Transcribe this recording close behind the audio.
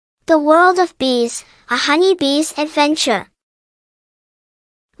The World of Bees, a honeybee's adventure.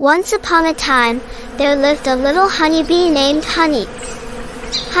 Once upon a time, there lived a little honeybee named Honey.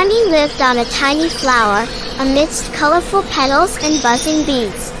 Honey lived on a tiny flower, amidst colorful petals and buzzing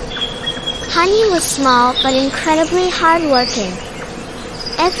bees. Honey was small but incredibly hardworking.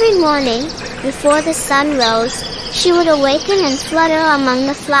 Every morning, before the sun rose, she would awaken and flutter among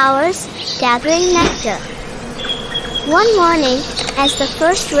the flowers, gathering nectar. One morning, as the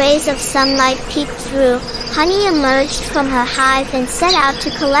first rays of sunlight peeked through, Honey emerged from her hive and set out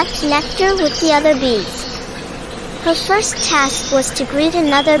to collect nectar with the other bees. Her first task was to greet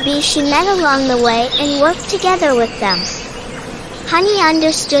another bee she met along the way and work together with them. Honey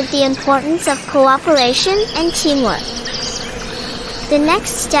understood the importance of cooperation and teamwork. The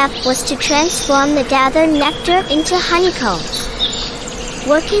next step was to transform the gathered nectar into honeycombs.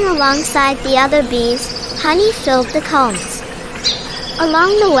 Working alongside the other bees, Honey filled the combs.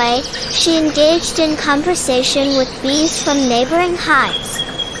 Along the way, she engaged in conversation with bees from neighboring hives.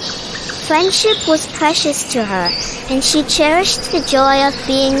 Friendship was precious to her, and she cherished the joy of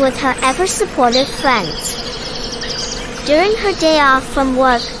being with her ever-supportive friends. During her day off from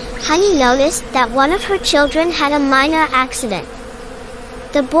work, Honey noticed that one of her children had a minor accident.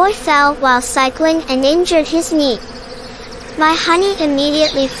 The boy fell while cycling and injured his knee. My Honey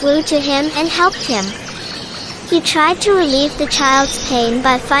immediately flew to him and helped him. He tried to relieve the child's pain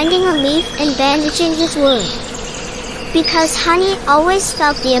by finding a leaf and bandaging his wound. Because Honey always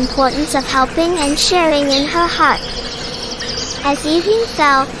felt the importance of helping and sharing in her heart. As evening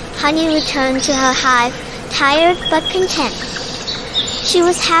fell, Honey returned to her hive, tired but content. She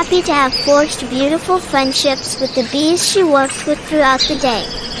was happy to have forged beautiful friendships with the bees she worked with throughout the day.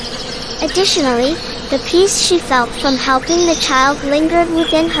 Additionally, the peace she felt from helping the child lingered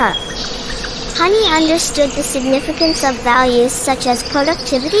within her. Honey understood the significance of values such as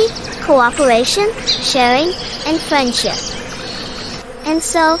productivity, cooperation, sharing, and friendship. And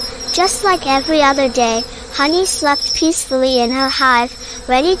so, just like every other day, Honey slept peacefully in her hive,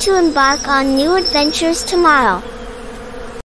 ready to embark on new adventures tomorrow.